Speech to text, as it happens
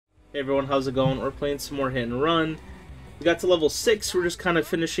Hey everyone, how's it going? We're playing some more hit and run. We got to level 6, we're just kind of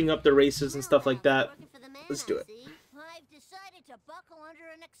finishing up the races and stuff like that. Let's do it. I've decided to buckle under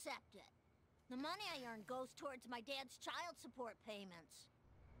and accept it. The money I earn goes towards my dad's child support payments.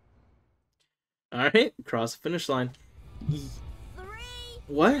 Alright, cross the finish line. 3,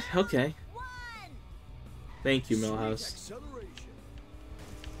 What? Okay. 1. Thank you, Millhouse.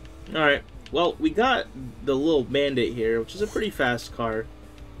 Alright, well, we got the little bandit here, which is a pretty fast car.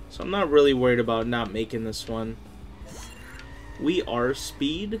 So I'm not really worried about not making this one. We are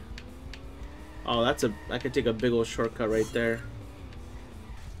speed. Oh, I could take a big old shortcut right there.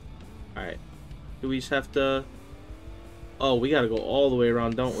 Alright. Do we just have to... Oh, we gotta go all the way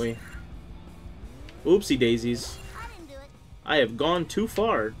around, don't we? Oopsie daisies. I didn't do it. I have gone too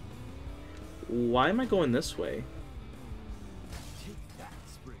far. Why am I going this way?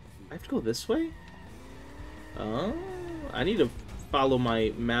 I have to go this way? Oh, I need to follow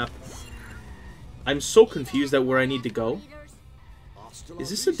my map. I'm so confused at where I need to go. Is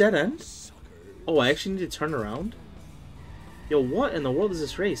this a dead end? Oh, I actually need to turn around? Yo, what in the world is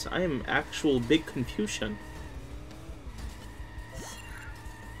this race? I am actual big confusion.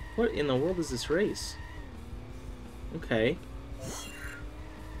 What in the world is this race? Okay.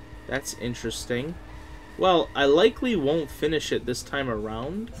 That's interesting. Well, I likely won't finish it this time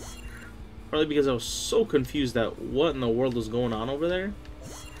around. Probably because I was so confused at what in the world was going on over there.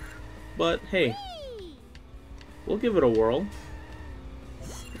 But, hey. We'll give it a whirl.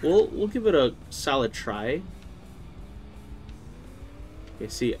 We'll give it a solid try. Okay,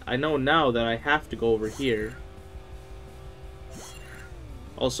 see, I know now that I have to go over here.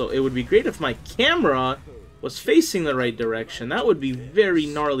 Also, it would be great if my camera was facing the right direction. That would be very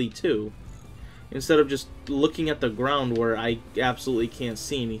gnarly too. Instead of just looking at the ground where I absolutely can't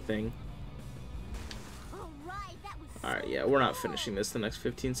see anything. Alright, yeah, we're not finishing this the next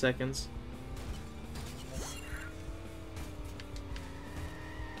 15 seconds.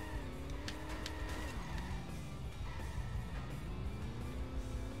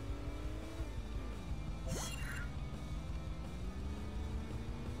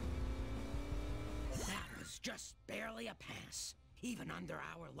 Just barely a pass, even under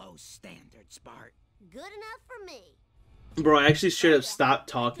our low standards, Bart. Good enough for me. Bro, I actually should have stopped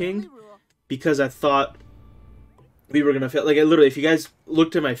talking because I thought we were gonna fail. Like, I literally, if you guys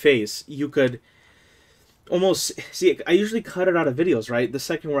looked at my face, you could almost see. I usually cut it out of videos, right? The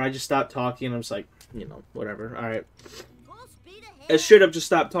second where I just stopped talking, I'm just like, you know, whatever. All right. I should have just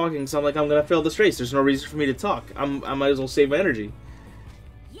stopped talking, so I'm like, I'm gonna fail this race. There's no reason for me to talk. I might as well save my energy.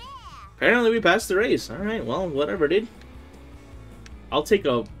 Apparently we passed the race. Alright, well, whatever, dude. I'll take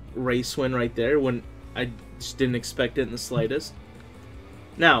a race win right there when I just didn't expect it in the slightest.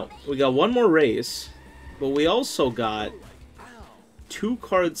 Now, we got one more race, but we also got 2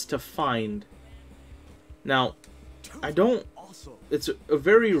 cards to find. Now, I don't... It's a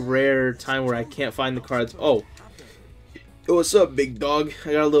very rare time where I can't find the cards. Oh. What's up, big dog?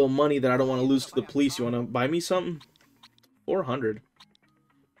 I got a little money that I don't want to lose to the police. You want to buy me something? 400.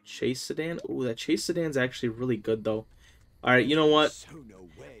 Chase sedan? Ooh, that chase sedan's actually really good, though. Alright, you know what?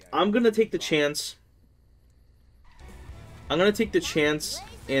 I'm gonna take the chance. I'm gonna take the chance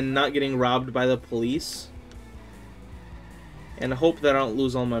in not getting robbed by the police. And hope that I don't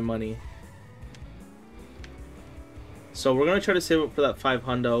lose all my money. So we're gonna try to save up for that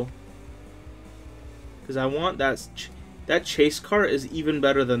 500. Because I want that chase car is even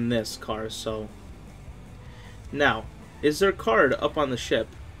better than this car, so. Now, is there a card up on the ship?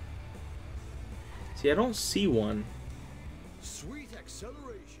 See, I don't see one. Sweet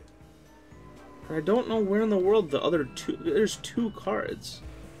acceleration. But I don't know where in the world the other 2... There's 2 cards.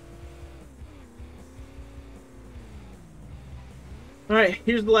 Alright,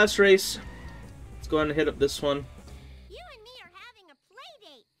 here's the last race. Let's go ahead and hit up this one. You and me are having a play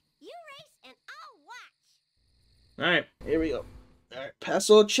date. You race and I'll watch. Alright, here we go. Alright, pass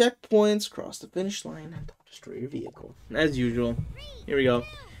all checkpoints, cross the finish line, and don't destroy your vehicle. As usual. Here we go.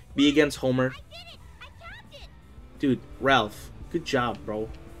 Be against Homer. Dude, Ralph, good job, bro.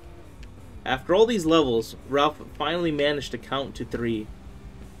 After all these levels, Ralph finally managed to count to 3.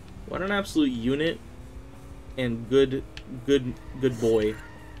 What an absolute unit and good boy.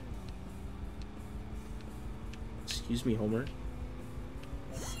 Excuse me, Homer.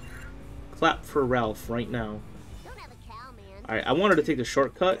 Clap for Ralph right now. Alright, I wanted to take the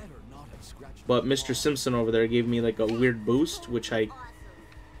shortcut, but Mr. Simpson over there gave me like a weird boost, which I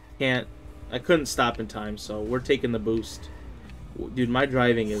couldn't stop in time, so we're taking the boost. Dude, my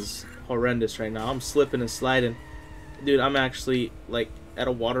driving is horrendous right now. I'm slipping and sliding. Dude, I'm actually, like, at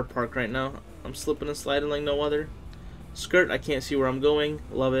a water park right now. I'm slipping and sliding like no other. Skirt, I can't see where I'm going.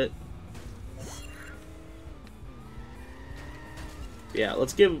 Love it. Yeah,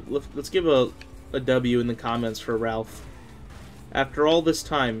 let's give a W in the comments for Ralph. After all this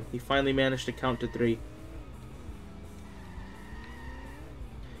time, he finally managed to count to 3.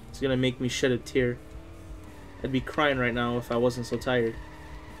 It's gonna make me shed a tear. I'd be crying right now if I wasn't so tired.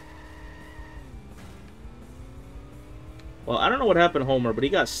 Well, I don't know what happened to Homer, but he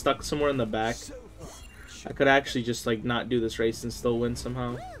got stuck somewhere in the back. I could actually just, like, not do this race and still win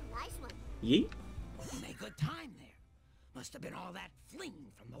somehow. Yeet. You made good time there. Must have been all that fling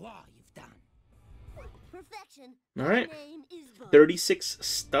from the law you've done. Perfection. Alright. My name is Bud. 36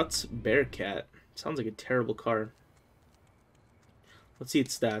 Stutz Bearcat. Sounds like a terrible car. Let's see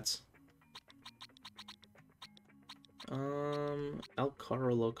its stats. El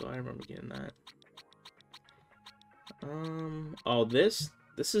Carro Loco. I remember getting that. Oh, this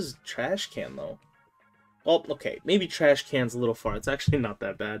is trash can though. Well, okay, maybe trash can's a little far. It's actually not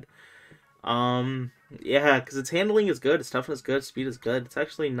that bad. Yeah, because its handling is good, its toughness is good, speed is good. It's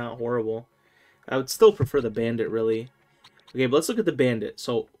actually not horrible. I would still prefer the Bandit, really. Okay, but let's look at the Bandit.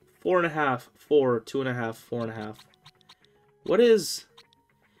 So 4.5, 4, 2.5, 4.5. What is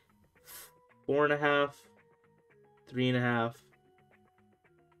 4.5, 3.5,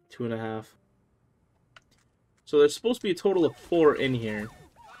 2.5? So there's supposed to be a total of 4 in here.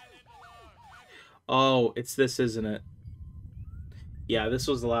 Oh, it's this, isn't it? Yeah, this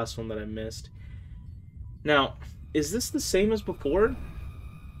was the last one that I missed. Now, is this the same as before?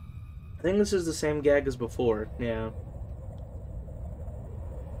 I think this is the same gag as before, yeah.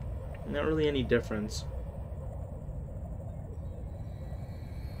 Not really any difference.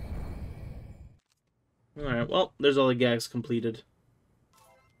 Alright, well, there's all the gags completed.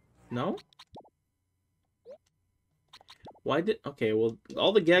 No? Why did... Okay, well,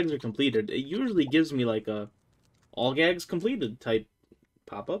 all the gags are completed. It usually gives me, like, a all gags completed type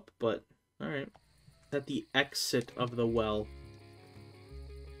pop-up, but... Alright. At the exit of the well.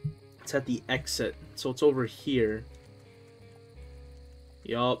 It's at the exit, so it's over here.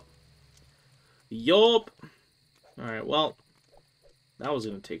 Yup. Yup! Alright, well... That was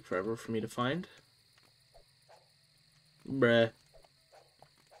gonna take forever for me to find. Bruh.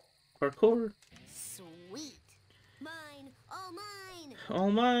 Parkour. Sweet. Mine. All mine.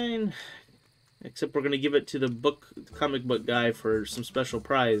 All mine. Except we're gonna give it to the comic book guy for some special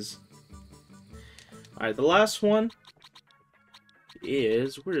prize. Alright, the last one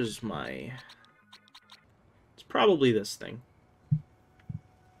is... Where's my... It's probably this thing.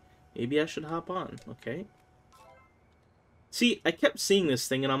 Maybe I should hop on. Okay. See, I kept seeing this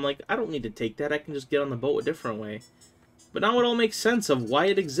thing and I'm like, I don't need to take that. I can just get on the boat a different way. But now it all makes sense of why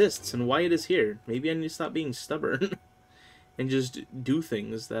it exists and why it is here. Maybe I need to stop being stubborn and just do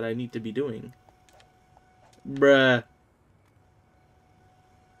things that I need to be doing. Bruh.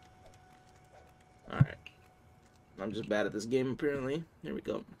 Alright. I'm just bad at this game, apparently. Here we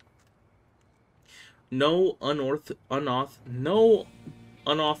go. No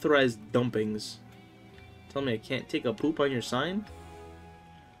unauthorized dumpings. Tell me I can't take a poop on your sign?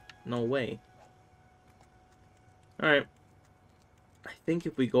 No way. Alright. I think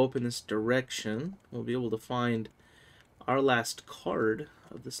if we go up in this direction, we'll be able to find our last card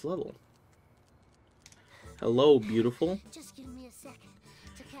of this level. Hello, beautiful. Just give me a second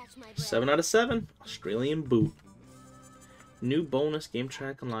to catch my breath. 7 out of 7. Australian boot. New bonus game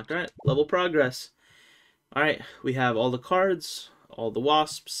track unlocked. Alright, level progress. Alright, we have all the cards, all the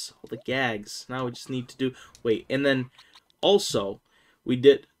wasps, all the gags. Now we just need to do... Wait, and then also, we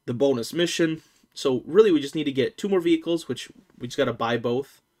did the bonus mission. So really we just need to get 2 more vehicles, which we just gotta buy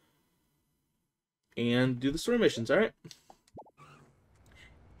both. And do the story missions, alright?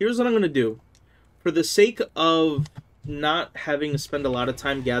 Here's what I'm gonna do. For the sake of not having to spend a lot of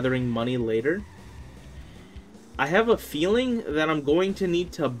time gathering money later, I have a feeling that I'm going to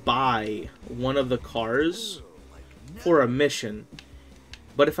need to buy one of the cars for a mission.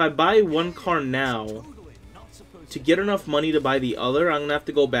 But if I buy one car now, to get enough money to buy the other, I'm going to have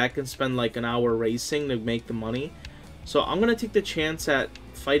to go back and spend like an hour racing to make the money. So I'm going to take the chance at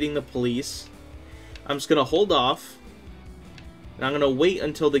fighting the police. I'm just going to hold off. And I'm going to wait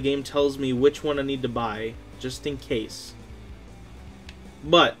until the game tells me which one I need to buy, just in case.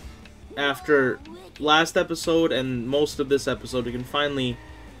 But after last episode and most of this episode, we can finally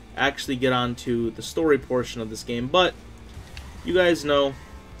actually get on to the story portion of this game. But you guys know,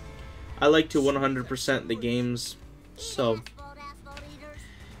 I like to 100% the games, so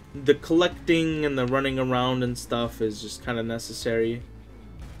the collecting and the running around and stuff is just kind of necessary.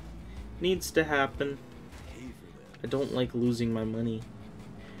 Needs to happen. I don't like losing my money.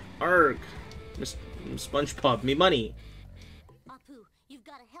 Arg! SpongeBob, me money. Apu, you've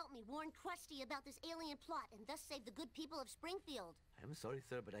got to help me warn Krusty about this alien plot and thus save the good people of Springfield. I'm sorry,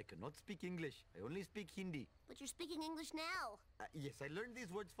 sir, but I cannot speak English. I only speak Hindi. But you're speaking English now. Yes, I learned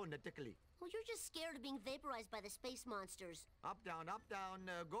these words phonetically. Well, you're just scared of being vaporized by the space monsters. Up, down,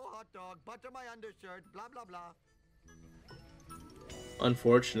 go hot dog, butter my undershirt, blah, blah, blah.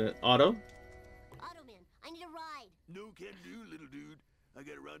 Unfortunate. Otto? Automan, I need a ride. No can do, little dude. I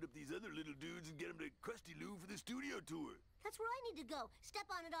gotta round up these other little dudes and get them to Krusty Lou for the studio tour. That's where I need to go. Step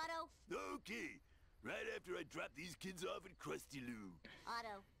on it, Otto. Okay. Right after I drop these kids off at Krusty Lou.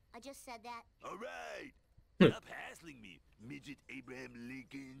 Otto, I just said that. All right. Stop hassling me, midget Abraham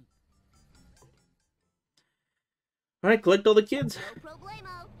Lincoln. Alright, collect all the kids. No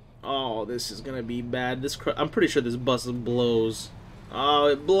problemo. Oh, this is gonna be bad. I'm pretty sure this bus blows. Oh,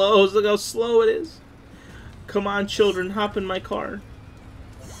 it blows. Look how slow it is. Come on, children, hop in my car.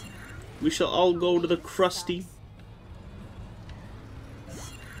 We shall all go to the Krusty.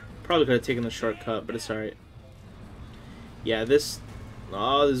 Probably could have taken the shortcut, but it's alright. Yeah, this...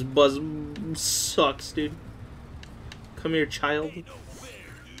 Oh, this bus sucks, dude. Come here, child.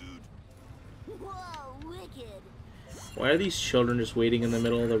 Whoa, wicked. Why are these children just waiting in the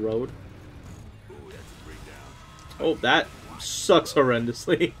middle of the road? Oh, that sucks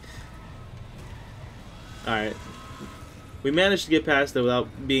horrendously. Alright. We managed to get past it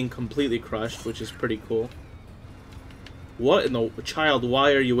without being completely crushed, which is pretty cool. What in the... Child,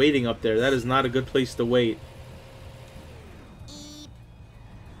 why are you waiting up there? That is not a good place to wait.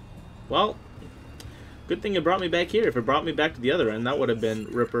 Well, good thing it brought me back here. If it brought me back to the other end, that would have been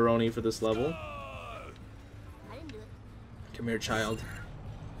ripperoni for this level. I didn't do it. Come here, child.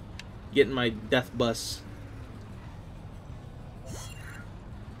 Get in my death bus.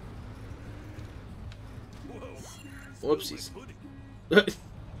 Whoopsies.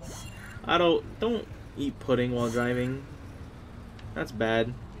 I don't eat pudding while driving. That's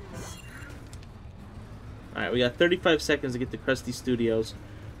bad. Alright, we got 35 seconds to get to Krusty Studios,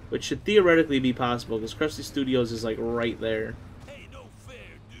 which should theoretically be possible, because Krusty Studios is like right there. Hey, no fair,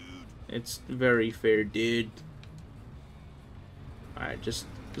 dude. It's very fair, dude. Alright, just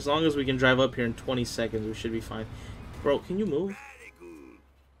as long as we can drive up here in 20 seconds, we should be fine. Bro, can you move?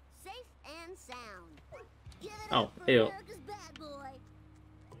 Safe and sound. Give it Oh, up for hey-o. America's bad boy.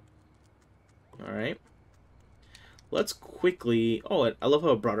 Alright. Let's quickly... Oh, I love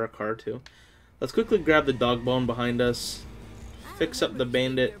how it brought our car, too. Let's quickly grab the dog bone behind us. Fix up the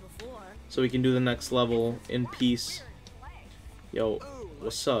bandit so we can do the next level in peace. Yo,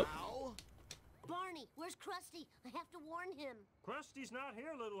 what's up? Barney, where's Krusty? I have to warn him. Krusty's not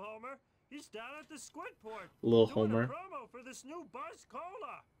here, little Homer. He's down at the Squid Port. Little doing Homer. a promo for this new Buzz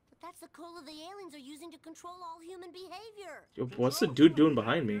Cola. But that's the cola the aliens are using to control all human behavior. Yo, what's the dude doing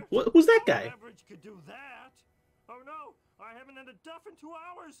behind me? Who's that guy? Average could do that. Oh no, I haven't had a duff in 2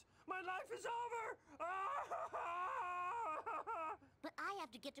 hours. My life is over. But I have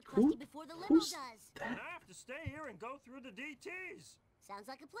to get to Who- Krusty before the limo who's does. And I have to stay here and go through the DTs. Sounds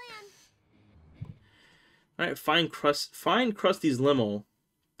like a plan. Alright, find Krusty's limo.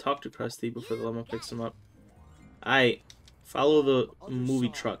 Talk to Krusty before the limo picks him up. Alright, follow the movie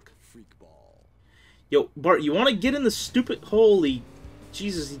truck. Yo, Bart, you want to get in the stupid... Holy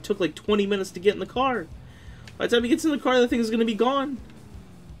Jesus, he took like 20 minutes to get in the car. By the time he gets in the car, the thing is going to be gone.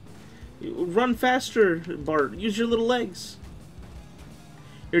 Run faster, Bart. Use your little legs.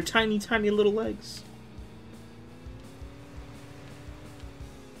 Your tiny, tiny little legs.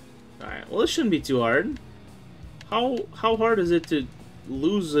 Alright, well, this shouldn't be too hard. How hard is it to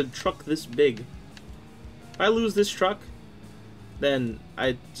lose a truck this big? If I lose this truck, then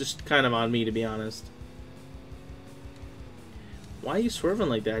it's just kind of on me, to be honest. Why are you swerving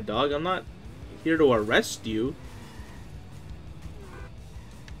like that, dog? I'm not here to arrest you.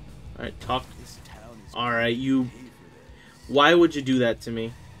 Alright, talk. Alright, you... Why would you do that to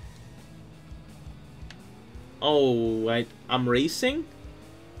me? Oh, I'm racing?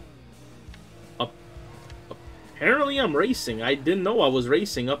 Apparently I'm racing. I didn't know I was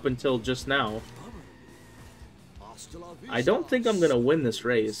racing up until just now. I don't think I'm gonna win this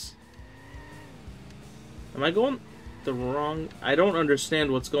race. Am I going the wrong... I don't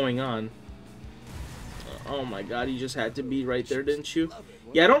understand what's going on. Oh my god, you just had to be right there, didn't you?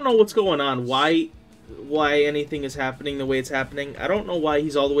 Yeah, I don't know what's going on. Why anything is happening the way it's happening. I don't know why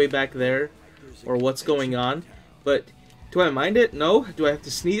he's all the way back there, or what's going on. But, do I mind it? No. Do I have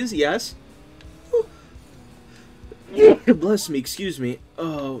to sneeze? Yes. Bless me, excuse me.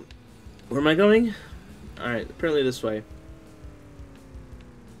 Oh, where am I going? Alright, apparently this way.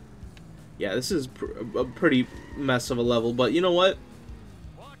 Yeah, this is a pretty mess of a level, but you know what?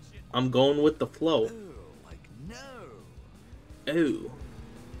 I'm going with the flow. Oh, like no. Oh.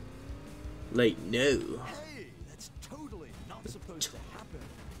 Like, no. Hey, that's totally not supposed to happen.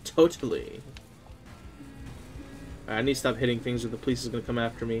 Totally. I need to stop hitting things or the police is going to come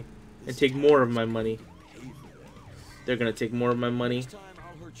after me and take more of my money. Pay for this. They're going to take more of my money. This time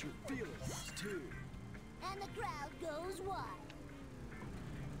I'll hurt your feelings too. And the crowd goes wild.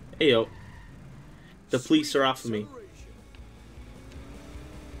 Hey, yo. The police are off of me.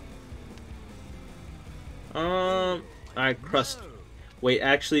 Alright, Krusty. Wait,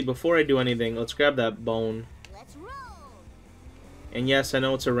 actually, before I do anything, let's grab that bone. Let's roll. And yes, I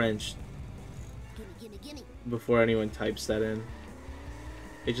know it's a wrench. Gimme, gimme, gimme. Before anyone types that in.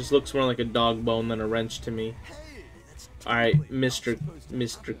 It just looks more like a dog bone than a wrench to me. Hey, that's Alright, totally not Mr. supposed to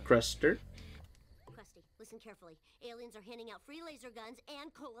Mr. happen. Kruster. Krusty, listen carefully. Aliens are handing out free laser guns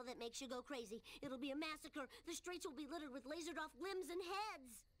and cola that makes you go crazy. It'll be a massacre. The streets will be littered with lasered off limbs and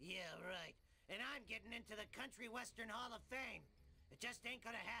heads. Yeah, right. And I'm getting into the Country Western Hall of Fame. It just ain't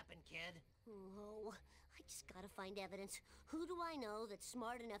gonna happen, kid. Oh, I just gotta find evidence. Who do I know that's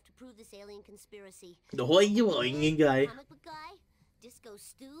smart enough to prove this alien conspiracy? The whole guy. Comic book guy? Disco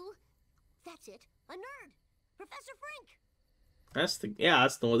Stew? That's it. A nerd. Professor Frank. That's the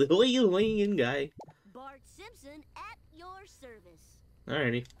one. The whole guy. Bart Simpson at your service.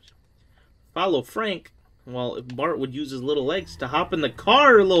 Alrighty. Follow Frank. Well, if Bart would use his little legs to hop in the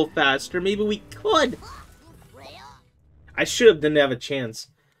car a little faster, maybe we could. I didn't have a chance.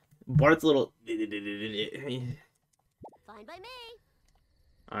 Bart's little... Fine by me.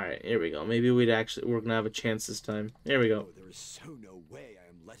 Alright, here we go. Maybe we're gonna have a chance this time. Here we go. Oh, there is so no way I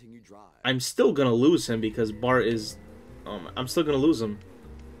am letting you drive. I'm still gonna lose him because Bart is... I'm still gonna lose him.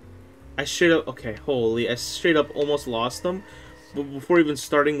 I straight up... Okay, holy. I straight up almost lost him before even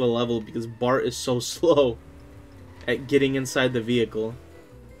starting the level because Bart is so slow at getting inside the vehicle.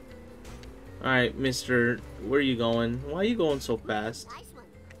 Alright, mister. Where are you going? Why are you going so fast? Nice one.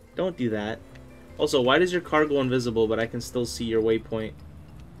 Don't do that. Also, why does your car go invisible but I can still see your waypoint?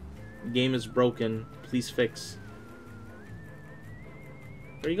 The game is broken. Please fix.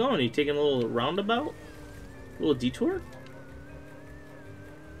 Where are you going? Are you taking a little roundabout? A little detour?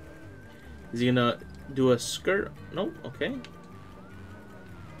 Is he gonna do a skirt? Nope, okay.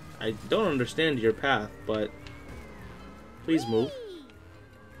 I don't understand your path, but please move. Whee!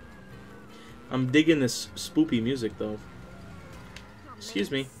 I'm digging this spoopy music though. Oh,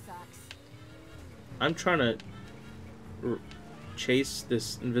 Excuse man, me. this sucks. I'm trying to chase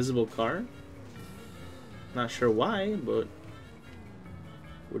this invisible car. Not sure why, but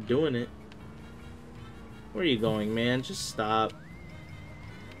we're doing it. Where are you going, man? Just stop.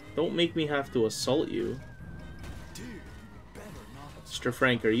 Don't make me have to assault you. Dude, better not. Mr.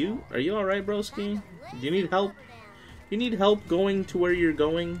 Frank, are you alright, broski? Do you need help? You need help going to where you're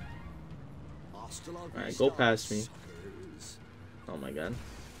going? Alright, go past me. Suckers. Oh my god.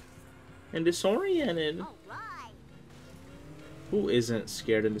 And disoriented. All right. Who isn't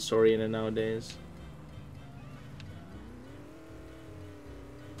scared and disoriented nowadays?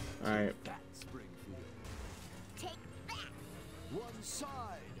 Alright. That Springfield. Take that. One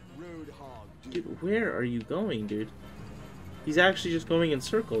side, Roadhog. Dude, where are you going, dude? He's actually just going in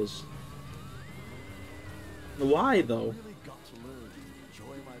circles. Why, though? Really got to learn to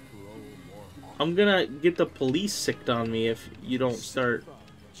enjoy my parole more often. I'm gonna get the police sicked on me if you don't start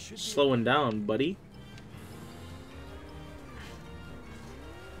slowing down, buddy.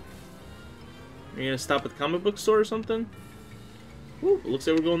 Are you gonna stop at the comic book store or something? Ooh, it looks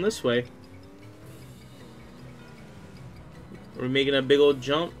like we're going this way. We're making a big old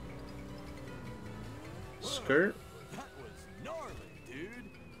jump. Skirt. That was gnarly, dude.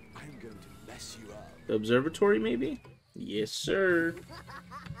 I'm going to mess you up. The observatory, maybe? Yes, sir.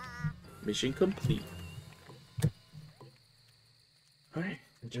 Mission complete. Alright,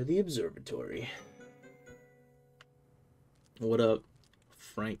 enter the observatory. What up,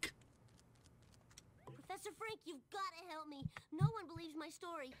 Frank? Professor Frank, you've got to help me. No one believes my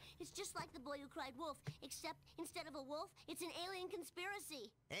story. It's just like the boy who cried wolf, except instead of a wolf, it's an alien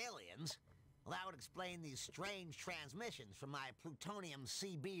conspiracy. Aliens? Well, that would explain these strange transmissions from my plutonium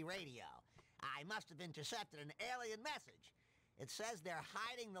CB radio. I must have intercepted an alien message. It says they're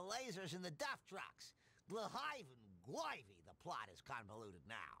hiding the lasers in the duff trucks. Glahivin Gloivy, the plot is convoluted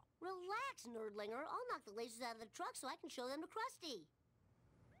now. Relax, nerdlinger. I'll knock the lasers out of the truck so I can show them to Krusty.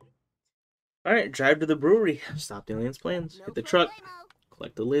 Alright, drive to the brewery. Stop the aliens' plans. No Hit the truck. problemo.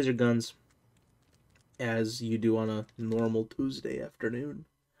 Collect the laser guns. As you do on a normal Tuesday afternoon.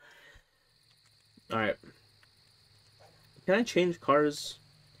 Alright. Can I change cars?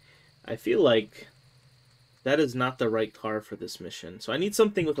 I feel like That is not the right car for this mission. So I need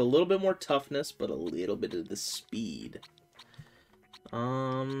something with a little bit more toughness, but a little bit of the speed.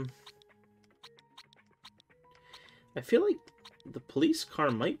 I feel like the police car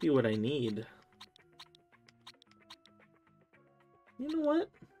might be what I need. You know what?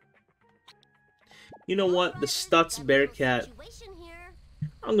 You know what? The Stutz Bearcat.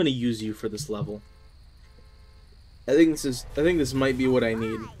 I'm gonna use you for this level. I think this might be what I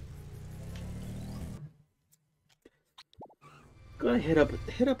need. Gonna hit up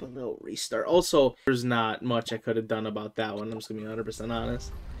a little restart. Also, there's not much I could have done about that one. I'm just gonna be 100%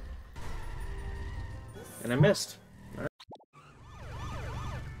 honest. And I missed. All right.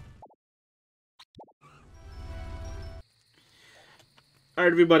 All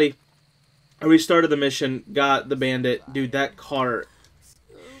right, everybody. I restarted the mission. Got the bandit. Dude, that car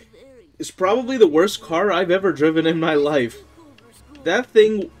is probably the worst car I've ever driven in my life. That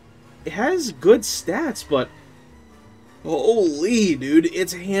thing has good stats, but holy, dude,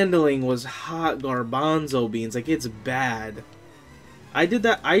 its handling was hot garbanzo beans. Like, it's bad. I did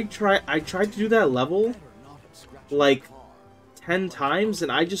that. I tried to do that level like 10 times,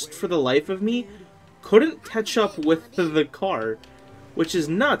 and I just, for the life of me, couldn't catch up with the car, which is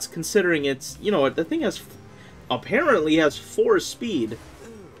nuts considering it's, you know, the thing apparently has 4 speed.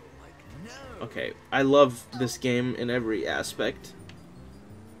 Okay, I love this game in every aspect.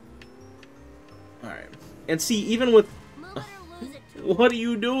 All right, and see, even with what are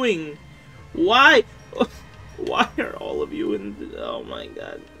you doing? Why? Why are all of you in? Oh my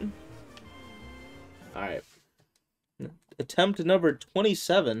god! All right, attempt number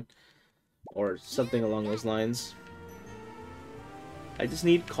 27, or something along those lines. I just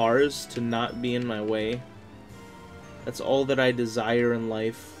need cars to not be in my way. That's all that I desire in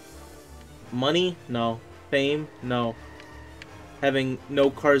life. Money? No. Fame? No. Having no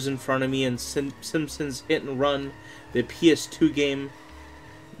cars in front of me and Simpsons Hit and Run, the PS2 game.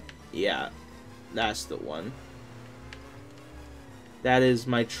 Yeah, that's the one. That is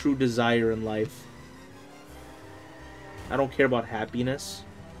my true desire in life. I don't care about happiness.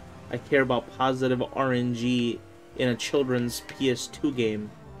 I care about positive RNG in a children's PS2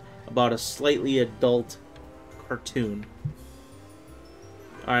 game about a slightly adult cartoon.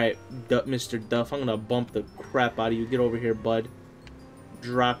 Alright, Mr. Duff, I'm gonna bump the crap out of you. Get over here, bud.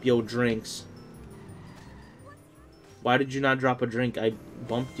 Drop your drinks. Why did you not drop a drink? I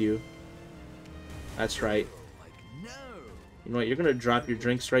bumped you. That's right. You know what? You're gonna drop your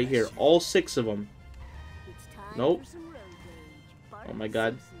drinks right here. All 6 of them. Nope. Oh my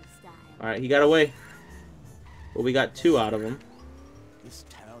god. Alright, he got away. But we got 2 out of them.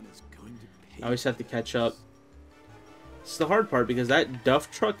 I always have to catch up. It's the hard part because that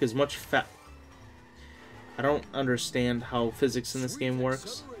Duff truck is much fat. I don't understand how physics in this game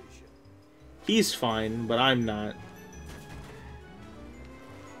works. He's fine, but I'm not.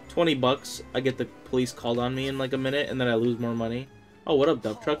 20 bucks, I get the police called on me in like a minute, and then I lose more money. Oh, what up,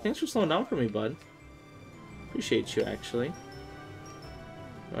 Duff truck? Thanks for slowing down for me, bud. Appreciate you, actually. You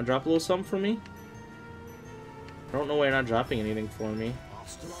wanna drop a little something for me? I don't know why you're not dropping anything for me.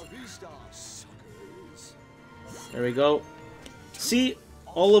 There we go. See,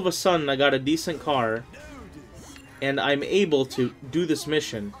 all of a sudden I got a decent car, and I'm able to do this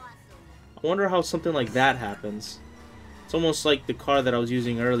mission. I wonder how something like that happens. It's almost like the car that I was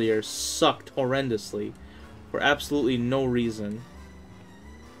using earlier sucked horrendously for absolutely no reason.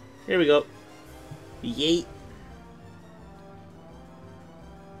 Here we go. Yeet.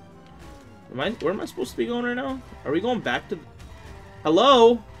 Where am I supposed to be going right now? Are we going back to...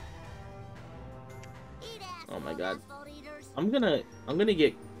 Hello? Oh my god. I'm gonna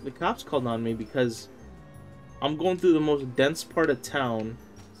get the cops called on me because I'm going through the most dense part of town.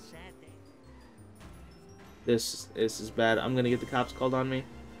 This is bad. I'm gonna get the cops called on me.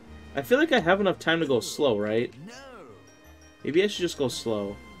 I feel like I have enough time to go slow, right? Maybe I should just go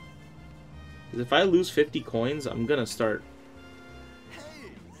slow. Because if I lose 50 coins, I'm gonna start...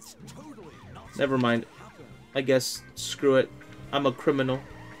 Never mind. I guess, screw it. I'm a criminal.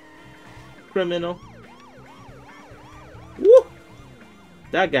 Criminal. Woo!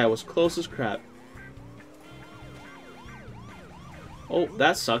 That guy was close as crap. Oh,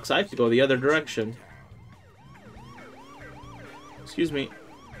 that sucks. I have to go the other direction. Excuse me.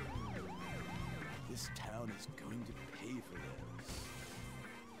 This town is going to pay for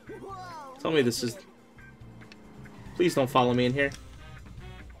this. Tell me this is... Please don't follow me in here. If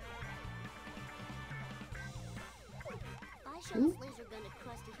I show this laser gun to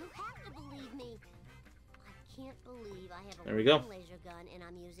Krusty, he'll have to believe me. I can't believe I have a There we go. laser gun and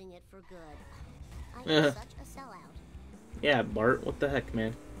I'm using it for good. I am such a sellout. Yeah, Bart. What the heck,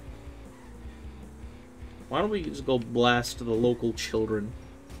 man? Why don't we just go blast the local children?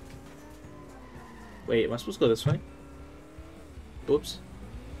 Wait, am I supposed to go this way? Whoops.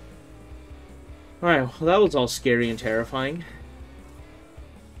 Alright, well that was all scary and terrifying.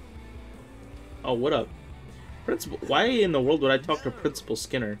 Oh, what up? Principal, why in the world would I talk to Principal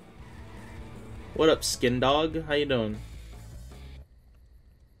Skinner? What up, Skin Dog? How you doing?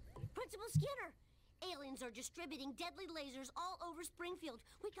 Principal Skinner! Aliens are distributing deadly lasers all over Springfield.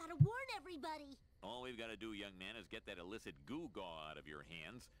 We gotta warn everybody. All we've got to do, young man, is get that illicit goo gaw out of your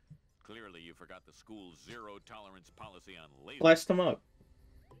hands. Clearly, you forgot the school's zero-tolerance policy on lasers. Blast him up.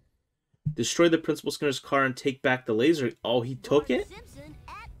 Destroy the Principal Skinner's car and take back the laser. Oh, he took it? Simpson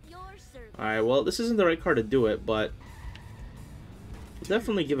at your service. Alright, well, this isn't the right car to do it, but we'll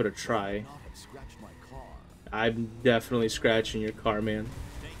definitely give it a try. I'm definitely scratching your car, man.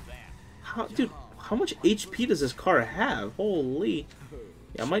 How, dude, how much HP does this car have? Holy.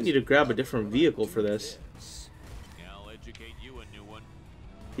 Yeah, I might need to grab a different vehicle for this. I'll educate you a new one.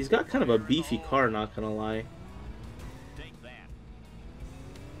 He's got kind of a beefy car, not gonna lie. Take that.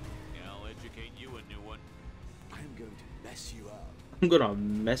 I'll educate you a new one. I'm going to mess you up. I'm gonna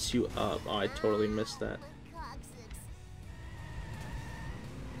mess you up. Oh, I totally missed that.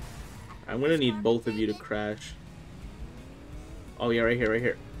 I'm gonna need both of you to crash. Oh yeah, right here, right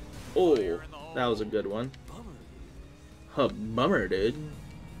here. Oh, that was a good one. Huh, bummer, dude.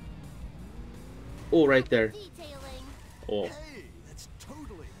 Oh, right there. Oh. Hey, that's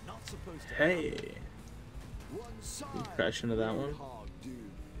totally not supposed to Hey. One side. You crash into that one. Hard, dude.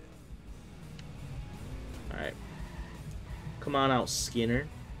 Alright. Come on out, Skinner.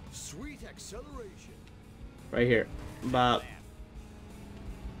 Sweet acceleration. Right here. Bop.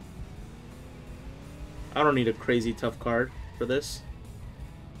 I don't need a crazy tough card for this.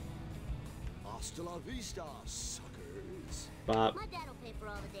 Hasta la vista, suckers. Bop. My dad will pay for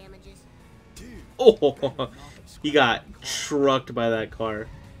all the damages. Dude. Oh, he got trucked by that car.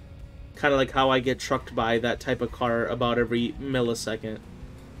 Kind of like how I get trucked by that type of car about every millisecond.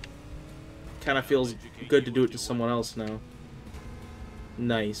 Kind of feels good to do it to someone else now.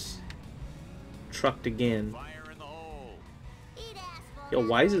 Nice. Trucked again. Fire in the hole. Eat asphalt. Yo,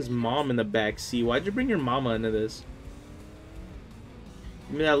 why is his mom in the back seat? Why'd you bring your mama into this?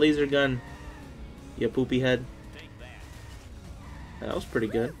 Give me that laser gun. You poopy head. Take that. That was pretty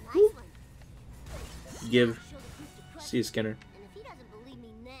good. Nice one. Give. Show the proof to Krusty, See you, Skinner. and if he doesn't believe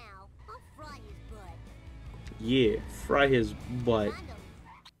me now, I'll fry his butt. Yeah, fry his butt. Kind of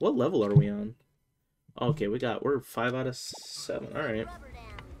What level are we on? Okay, we're 5 out of 7. Alright. rubber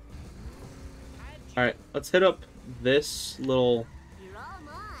down. Alright, let's hit up this little You're all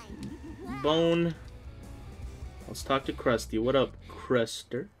mine. bone. Let's talk to Krusty. What up,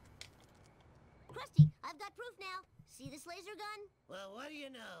 Cruster? Krusty, I've got proof now. See this laser gun? Well, what do you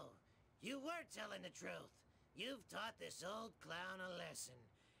know? You were telling the truth. You've taught this old clown a lesson.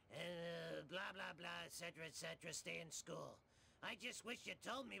 And blah, blah, blah, etc., etc., stay in school. I just wish you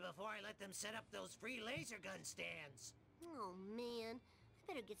told me before I let them set up those free laser gun stands. Oh, man.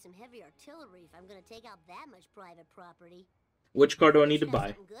 I better get some heavy artillery if I'm gonna take out that much private property. Which car do I need to Should have buy?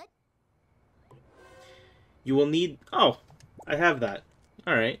 something good? You will need... Oh, I have that.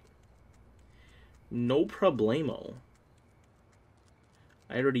 Alright. No problemo.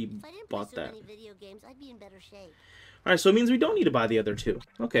 I already If I didn't play bought so that. many video games, I'd be in better shape. Alright, so it means we don't need to buy the other two.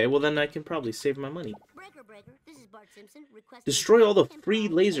 Okay, well then I can probably save my money. Breaker, breaker. This is Bart Simpson. Destroy all the free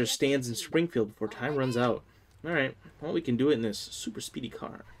laser stands in Springfield before time runs out. Alright, well we can do it in this super speedy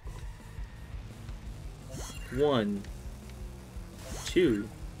car. 1, 2.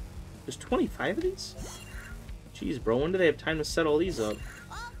 There's 25 of these? Jeez, bro, when do they have time to set all these up?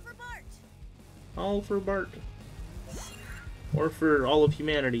 All for Bart. All for Bart. Or for all of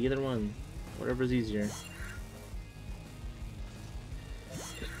humanity, either one. Whatever's easier.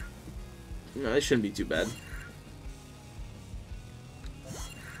 No, this shouldn't be too bad.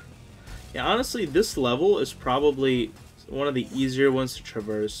 Yeah, honestly, this level is probably one of the easier ones to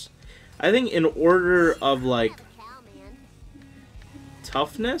traverse. I think in order of, like, Cowman.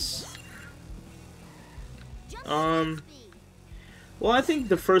 toughness, Just Um, speed. well, I think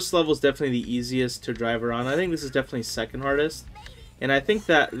the first level is definitely the easiest to drive around. I think this is definitely second hardest. And I think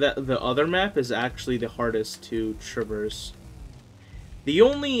that the other map is actually the hardest to traverse.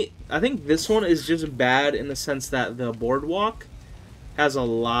 I think this one is just bad in the sense that the boardwalk has a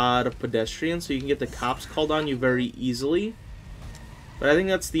lot of pedestrians, so you can get the cops called on you very easily. But I think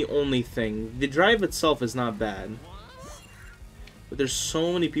that's the only thing. The drive itself is not bad. But there's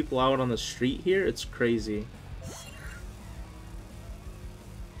so many people out on the street here, it's crazy.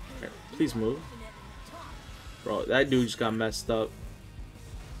 Here, please move. Bro, that dude just got messed up.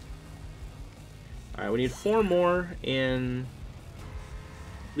 Alright, we need 4 more, and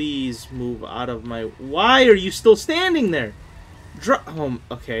please move out of my... Why are you still standing there?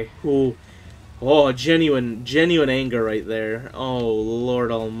 Okay. Ooh. Oh, genuine anger right there. Oh,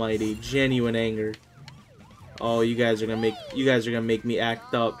 Lord Almighty, genuine anger. Oh, you guys are gonna make me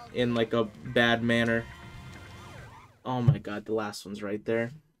act up in like a bad manner. Oh my God, the last one's right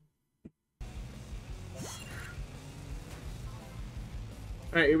there.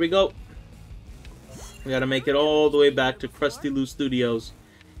 All right, here we go. We gotta make it all the way back to Krusty Lou Studios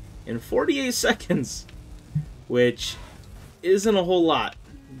in 48 seconds, which isn't a whole lot,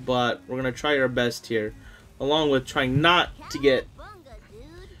 but we're gonna try our best here, along with trying not to get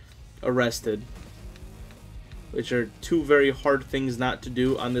arrested, which are 2 very hard things not to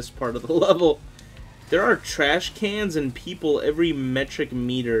do on this part of the level. There are trash cans and people every metric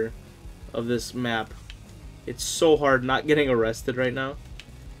meter of this map. It's so hard not getting arrested right now.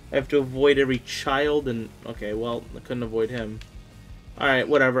 I have to avoid every child and... Okay, well, I couldn't avoid him. Alright,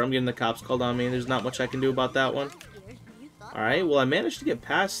 whatever. I'm getting the cops called on me. There's not much I can do about that one. Alright, well, I managed to get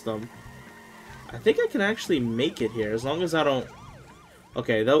past them. I think I can actually make it here, as long as I don't...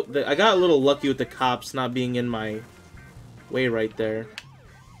 Okay, I got a little lucky with the cops not being in my way right there.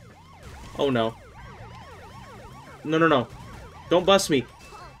 Oh, no. No, no, no. Don't bust me.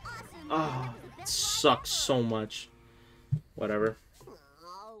 Oh, it sucks so much. Whatever.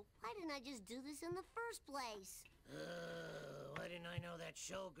 Oh, why didn't I just do this in the first place? Why didn't I know that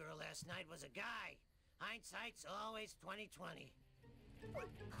showgirl last night was a guy? Hindsight's always 20/20. Alright,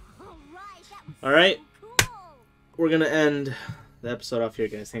 that was Alright. so cool. We're gonna end the episode off here,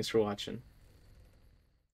 guys. Thanks for watching.